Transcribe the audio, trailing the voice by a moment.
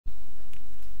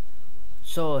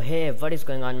So hey, what is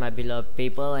going on, my beloved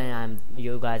people? And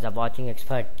you guys are watching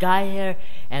ExpertGuy here,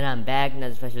 and I'm back in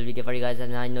another special video for you guys.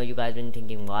 And I know you guys been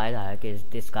thinking, why the heck is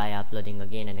this guy uploading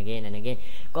again and again and again?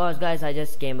 Cause guys, I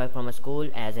just came back from a school.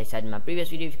 As I said in my previous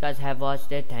video, if you guys have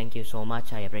watched it, thank you so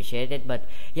much, I appreciate it. But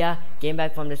yeah, came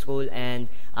back from the school and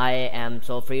I am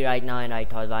so free right now, and I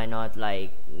thought, why not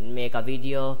like make a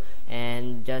video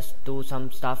and just do some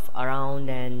stuff around.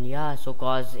 And yeah, so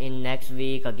cause in next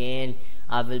week again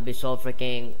I will be so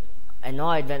freaking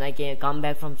annoyed when I come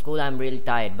back from school. I'm really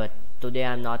tired, but today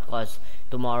I'm not, cause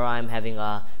tomorrow I'm having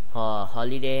a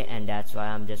holiday, and that's why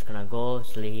I'm just gonna go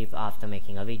sleep after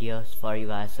making a video for you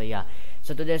guys. So yeah,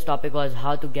 so today's topic was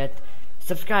how to get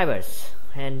subscribers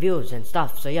and views and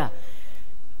stuff. So yeah,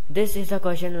 this is a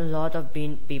question a lot of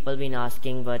people been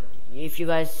asking, but if you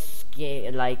guys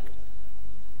like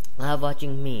are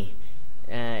watching me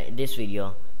this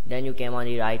video, then you came on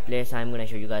the right place. I'm gonna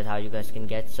show you guys how you guys can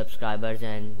get subscribers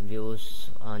and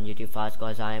views on YouTube fast,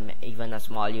 cause I'm even a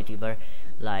small YouTuber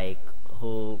like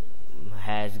who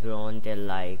has grown till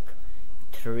like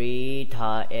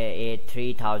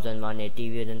 3,180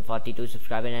 views and 42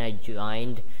 subscribers, and I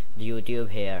joined the YouTube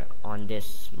here on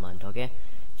this month. Okay,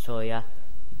 so yeah,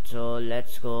 so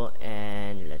let's go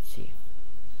and let's see.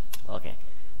 Okay,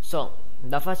 so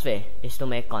the first way is to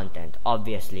make content.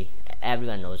 Obviously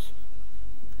everyone knows.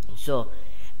 So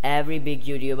every big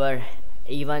YouTuber,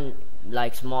 even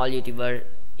like small YouTuber,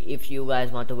 if you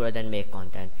guys want to grow then make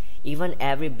content, even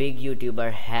every big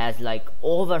YouTuber has like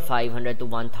over 500 to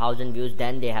 1000 views,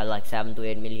 then they have like 7 to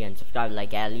 8 million subscribers.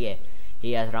 Like Alia,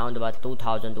 he has around about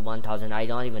 2000 to 1000. I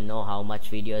don't even know how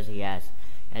much videos he has,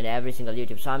 and every single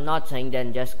YouTube. So I'm not saying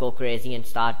then just go crazy and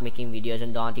start making videos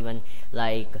and don't even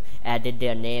like edit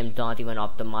their names, don't even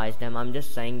optimize them. I'm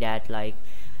just saying that like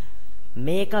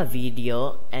make a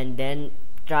video and then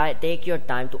take your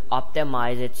time to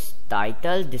optimize its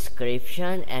title,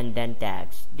 description, and then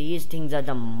tags. These things are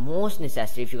the most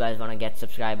necessary if you guys want to get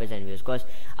subscribers and views, because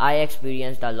I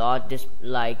experienced a lot this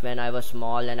like when I was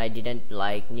small and I didn't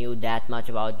like knew that much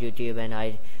about YouTube, and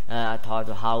I thought,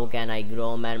 how can I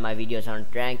grow, man, my videos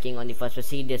aren't ranking on the first page.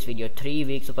 See this video 3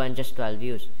 weeks ago and just 12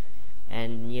 views.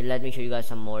 And let me show you guys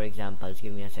some more examples.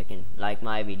 Give me a second. Like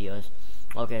my videos.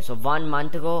 Okay, so 1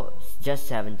 month ago just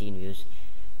 17 views,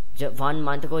 1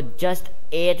 month ago just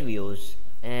 8 views,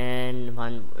 and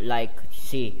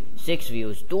 6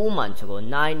 views. 2 months ago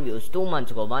 9 views, 2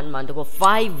 months ago 1 month ago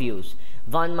 5 views,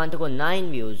 1 month ago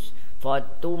 9 views, for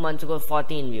 2 months ago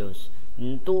 14 views,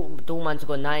 2 months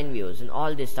ago 9 views, and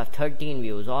all this stuff, 13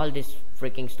 views, all this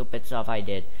freaking stupid stuff I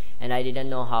did, and I didn't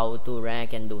know how to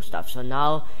rank and do stuff. So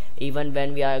now even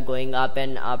when we are going up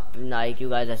and up, like you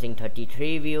guys are seeing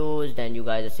 33 views, then you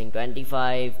guys are seeing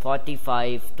 25,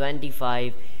 45,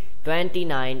 25,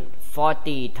 29,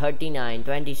 40, 39,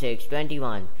 26,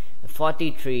 21,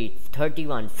 43,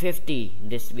 31, 50.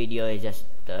 This video is just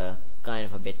kind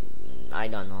of a bit, I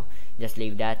don't know, just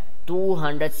leave that.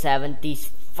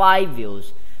 275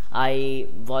 views. I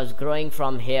was growing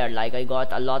from here, like I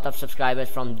got a lot of subscribers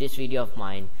from this video of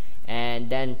mine, and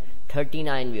then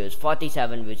 39 views,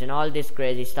 47 views, and all this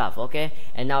crazy stuff. Okay,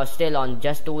 and now still on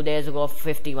just 2 days ago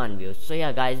 51 views. So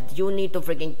yeah guys, you need to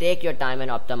freaking take your time and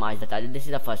optimize the title. This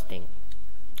is the first thing.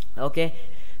 Okay,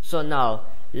 so now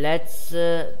let's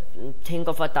think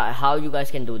of how you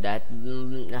guys can do that,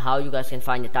 how you guys can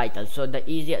find the title. So the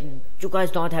easier, you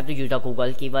guys don't have to use the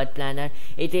Google keyword planner.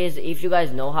 It is, if you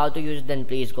guys know how to use it, then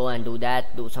please go and do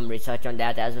that, do some research on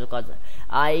that as well, because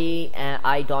I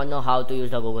don't know how to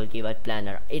use the Google keyword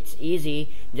planner. It's easy,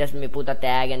 just put a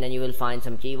tag and then you will find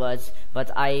some keywords,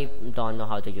 but I don't know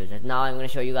how to use it. Now I'm going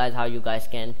to show you guys how you guys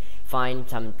can find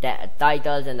some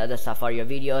titles and other stuff for your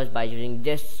videos by using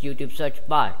this YouTube search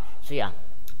bar. So yeah,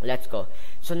 let's go.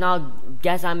 So now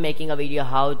guess I'm making a video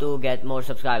how to get more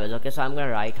subscribers. Okay, so I'm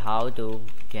gonna write how to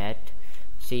get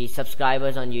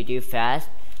subscribers on YouTube fast.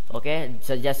 Okay,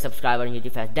 so just subscriber on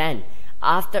YouTube fast. Then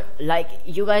after, like,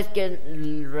 you guys can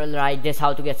write this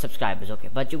how to get subscribers. Okay,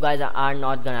 but you guys are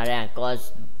not gonna rank,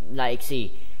 cause like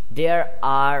there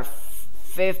are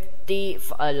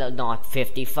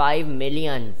 55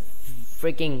 million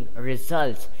freaking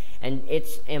results, and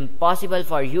it's impossible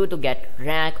for you to get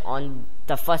rank on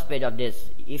the first page of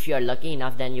this. If you are lucky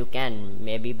enough, then you can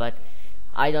maybe, but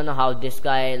I don't know how this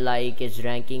guy like is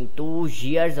ranking 2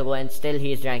 years ago and still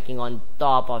he's ranking on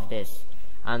top of this.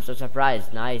 I'm so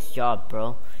surprised. Nice job,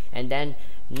 bro. And then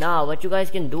now what you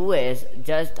guys can do is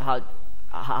just how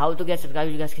to get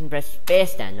subscribers. You guys can press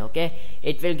space then. Okay,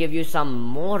 it will give you some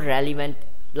more relevant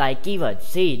like keywords.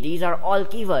 See, these are all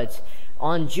keywords.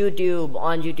 on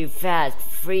YouTube fast,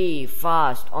 free,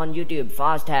 fast on YouTube,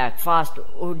 fast hack, fast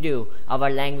Urdu, our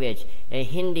language,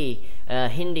 Hindi,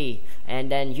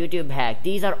 and then YouTube hack.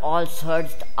 These are all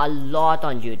searched a lot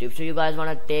on YouTube. So you guys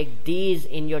want to take these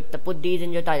in your, put these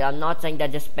in your title. I'm not saying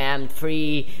that just spam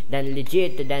free, then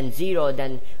legit, then zero,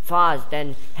 then fast,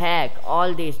 then hack,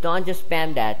 all these. Don't just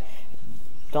spam that.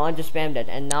 Don't just spam that.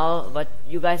 And now what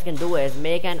you guys can do is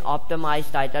make an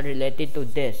optimized title related to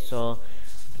this. So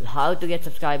how to get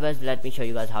subscribers, let me show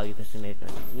you guys how you can make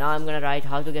it. Now I'm gonna write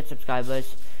how to get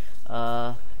subscribers,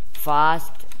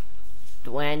 fast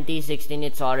 2016.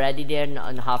 It's already there.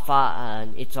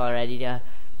 It's already there.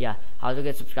 Yeah, how to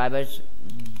get subscribers.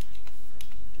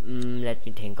 Let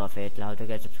me think of it. How to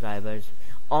get subscribers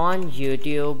on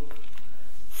YouTube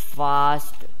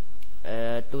fast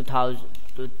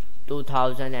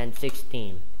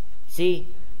 2016. See,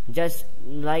 just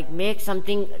like make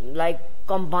something, like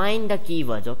combine the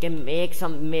keywords, okay,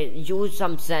 use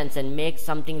some sense and make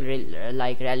something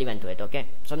relevant to it. Okay,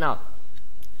 so now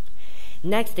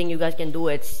next thing you guys can do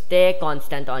is stay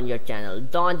constant on your channel.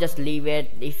 Don't just leave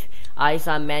it. If I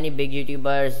saw many big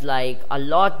YouTubers, like a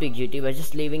lot big YouTubers,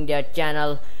 just leaving their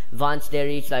channel once they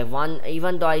reach like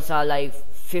even though I saw like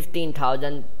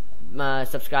 15,000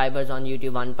 subscribers on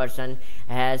YouTube, one person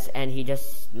has, and he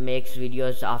just makes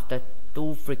videos after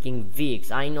 2 freaking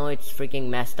weeks. I know it's freaking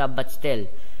messed up, but still,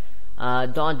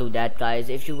 don't do that, guys.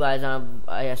 If you guys are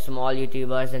small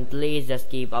YouTubers, then please just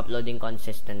keep uploading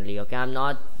consistently. Okay, I'm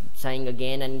not saying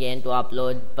again and again to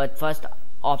upload, but first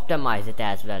optimize it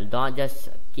as well. Don't just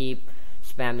keep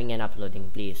spamming and uploading.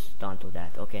 Please don't do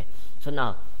that. Okay, so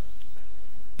now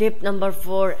tip number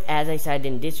 4, as I said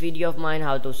in this video of mine,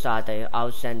 how to start an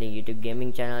outstanding YouTube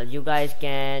gaming channel. You guys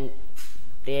can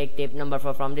take tip number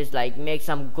 4 from this, like make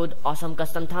some good awesome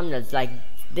custom thumbnails. Like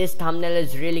this thumbnail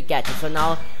is really catchy. So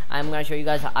now I'm gonna show you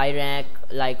guys I rank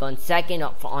like on second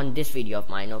on this video of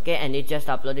mine. Okay, and it just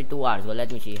uploaded 2 hours ago.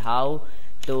 Let me see how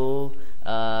to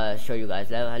show you guys.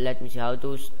 Let me see how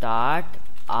to start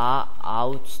a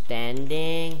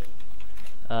outstanding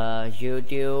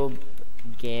YouTube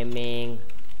gaming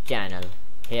channel.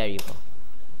 Here you go.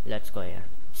 Let's go here.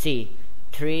 See,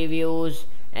 3 views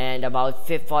and about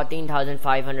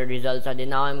 14,500 results are there.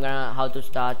 Now I'm gonna how to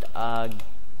start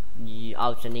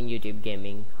outstanding YouTube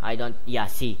gaming.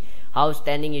 See,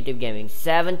 outstanding YouTube gaming,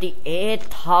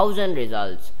 78,000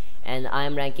 results, and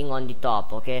I'm ranking on the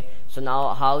top. Okay, so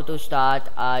now how to start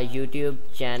a YouTube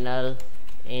channel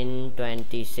in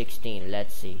 2016.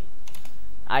 Let's see.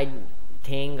 I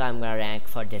think I'm gonna rank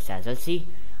for this as well. See,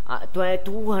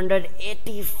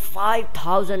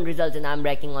 285,000 results, and I'm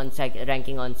ranking on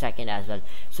second as well.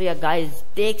 So yeah, guys,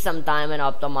 take some time and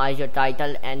optimize your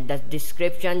title, and the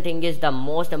description thing is the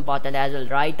most important as well.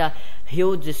 Write a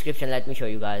huge description. Let me show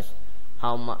you guys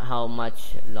how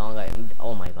much longer.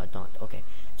 Oh my god, don't. Okay,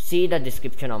 see the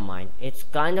description of mine. It's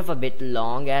kind of a bit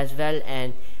long as well,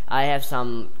 and I have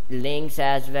some links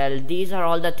as well. These are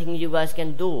all the things you guys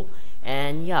can do.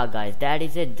 And yeah, guys, that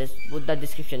is it. Just put the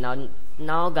description.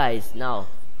 Now guys,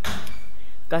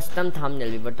 custom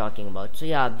thumbnail we were talking about. So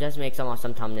yeah, just make some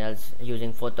awesome thumbnails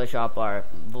using Photoshop, or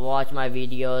watch my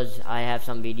videos. I have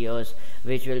some videos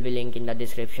which will be linked in the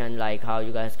description, like how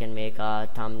you guys can make a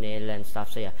thumbnail and stuff.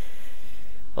 So yeah,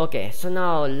 okay, so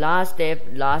now last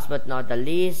but not the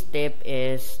least tip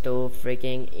is to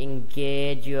freaking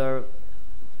engage your,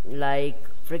 like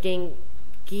freaking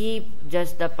keep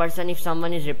just the person. If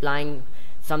someone is replying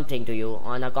something to you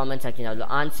on a comment section,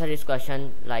 answer his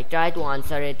question, like try to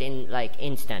answer it in like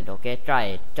instant. Okay,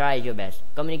 try your best,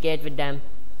 communicate with them.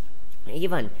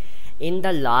 Even in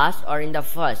the last or in the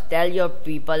first, tell your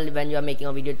people when you are making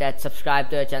a video that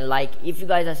subscribe to your channel. Like if you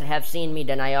guys have seen me,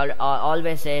 then I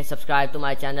always say subscribe to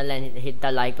my channel and hit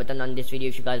the like button on this video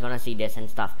if you guys want to see this and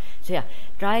stuff. So yeah,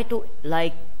 try to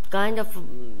like kind of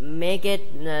make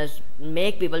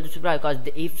people to subscribe, because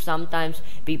if sometimes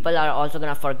people are also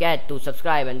gonna forget to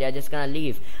subscribe and they're just gonna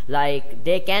leave. Like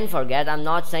they can forget. I'm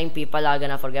not saying people are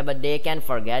gonna forget, but they can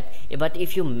forget. But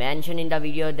if you mention in the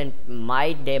video, then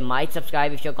they might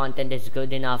subscribe. If your content is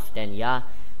good enough, then yeah,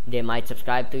 they might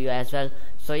subscribe to you as well.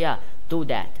 So yeah, do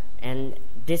that. And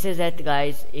this is it,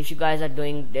 guys. If you guys are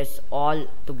doing this all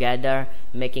together,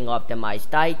 making optimized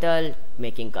title,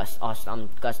 making awesome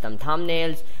custom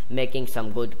thumbnails, making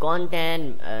some good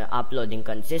content, uploading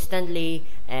consistently,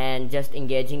 and just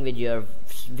engaging with your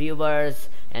viewers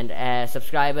and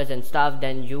subscribers and stuff,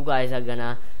 then you guys are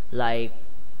gonna like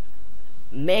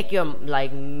make your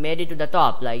made it to the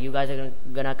top. Like you guys are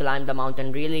gonna climb the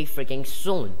mountain really freaking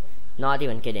soon. Not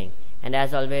even kidding. And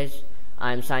as always,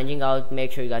 I'm signing out.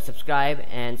 Make sure you guys subscribe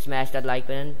and smash that like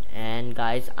button. And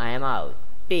guys, I am out.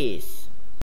 Peace.